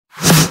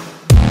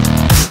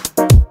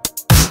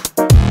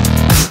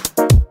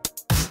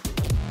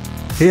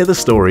Hear the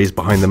stories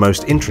behind the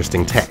most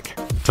interesting tech,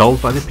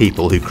 told by the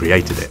people who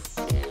created it.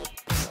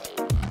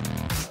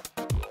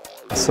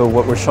 So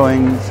what we're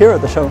showing here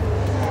at the show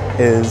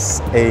is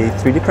a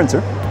 3D printer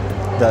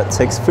that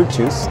takes fruit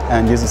juice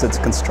and uses it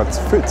to construct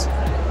fruit.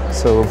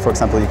 So for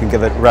example, you can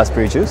give it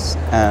raspberry juice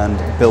and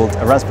build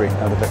a raspberry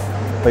out of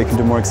it. But you can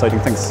do more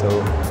exciting things. So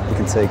you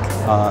can take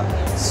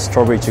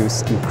strawberry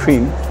juice and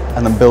cream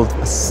and then build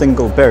a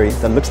single berry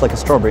that looks like a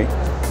strawberry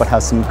but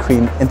has some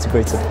cream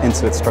integrated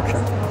into its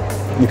structure.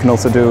 You can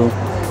also do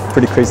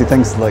pretty crazy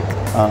things like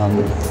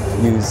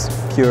use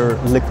pure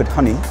liquid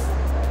honey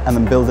and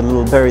then build a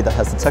little berry that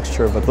has the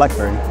texture of a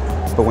blackberry.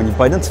 But when you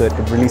bite into it,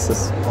 it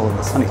releases all of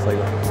this honey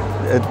flavor.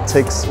 It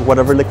takes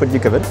whatever liquid you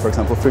give it, for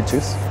example fruit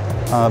juice,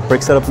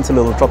 breaks it up into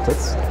little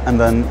droplets, and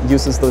then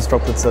uses those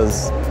droplets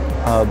as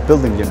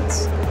building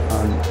units.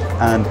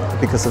 And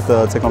because of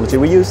the technology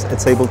we use,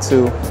 it's able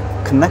to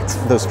connect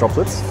those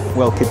droplets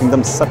while keeping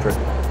them separate.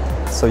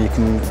 So you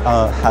can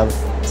have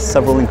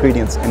several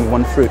ingredients in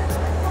one fruit,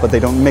 but they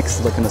don't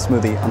mix like in a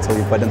smoothie until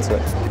you bite into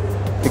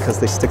it. Because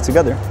they stick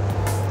together,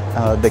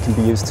 they can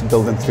be used to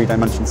build in 3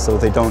 dimensions, so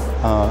they don't,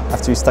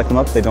 after you stack them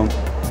up, they don't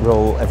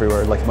roll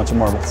everywhere like a bunch of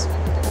marbles.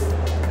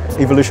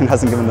 Evolution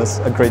hasn't given us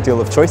a great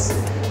deal of choice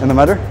in the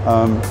matter,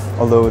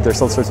 although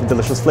there's all sorts of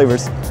delicious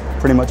flavors.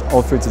 Pretty much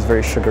all fruits is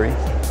very sugary,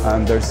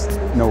 and there's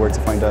nowhere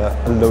to find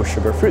a low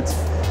sugar fruit.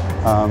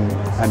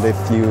 And if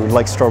you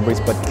like strawberries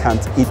but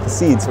can't eat the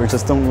seeds or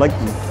just don't like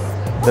them,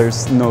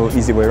 there's no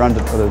easy way around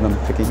it other than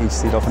picking each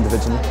seed off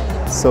individually.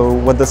 So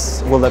what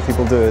this will let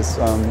people do is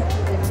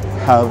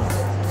have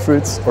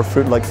fruits or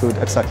fruit-like food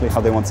exactly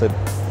how they want it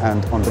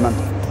and on demand.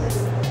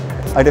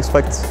 I'd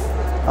expect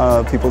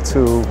people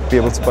to be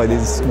able to buy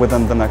these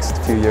within the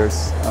next few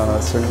years,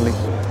 certainly.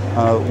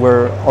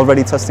 We're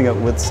already testing it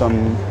with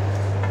some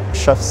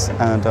chefs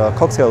and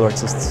cocktail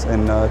artists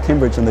in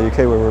Cambridge in the UK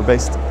where we're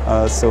based,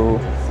 so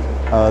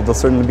they'll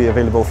certainly be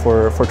available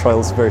for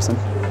trials very soon.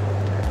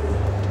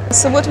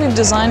 So what we've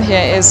designed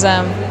here is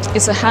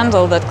it's a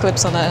handle that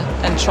clips on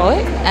a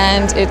trolley,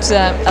 and it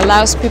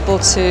allows people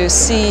to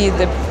see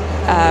the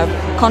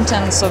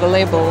contents of a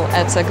label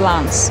at a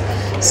glance.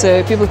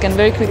 So people can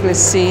very quickly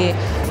see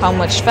how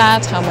much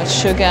fat, how much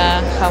sugar,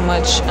 how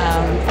much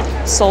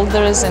salt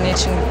there is in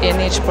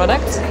each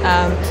product,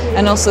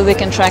 and also they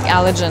can track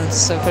allergens.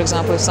 So for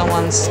example, if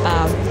someone's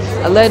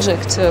allergic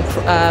to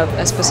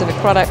a specific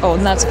product, or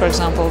nuts for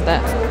example,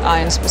 that are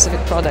in a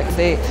specific product,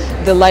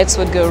 the lights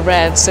would go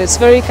red. So it's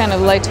very kind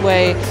of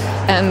lightweight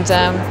and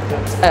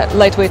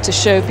lightweight to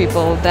show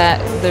people that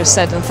there's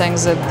certain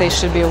things that they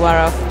should be aware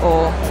of,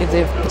 or if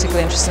they're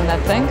particularly interested in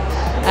that thing.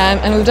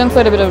 And we've done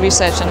quite a bit of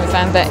research, and we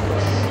found that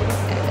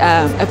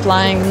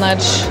applying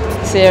nudge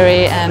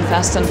theory and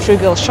fast and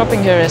frugal shopping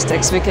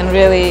heuristics, we can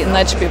really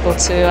nudge people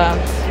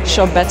to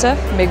shop better,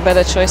 make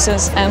better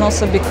choices, and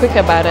also be quick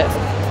about it.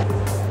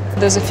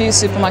 There's a few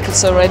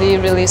supermarkets already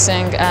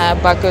releasing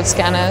barcode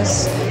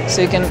scanners,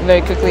 so you can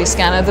very quickly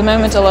scan. At the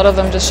moment, a lot of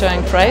them just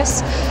showing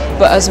price,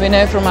 but as we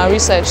know from our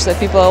research that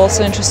people are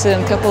also interested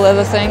in a couple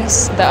other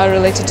things that are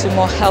related to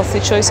more healthy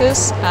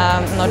choices,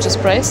 not just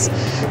price.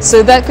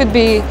 So that could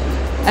be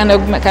kind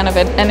of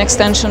an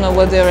extension of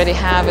what they already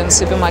have in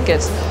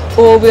supermarkets.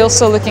 Or we're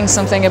also looking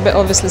something a bit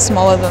obviously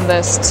smaller than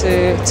this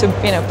to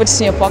put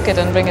it in your pocket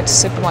and bring it to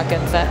supermarket.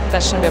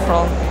 That shouldn't be a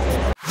problem.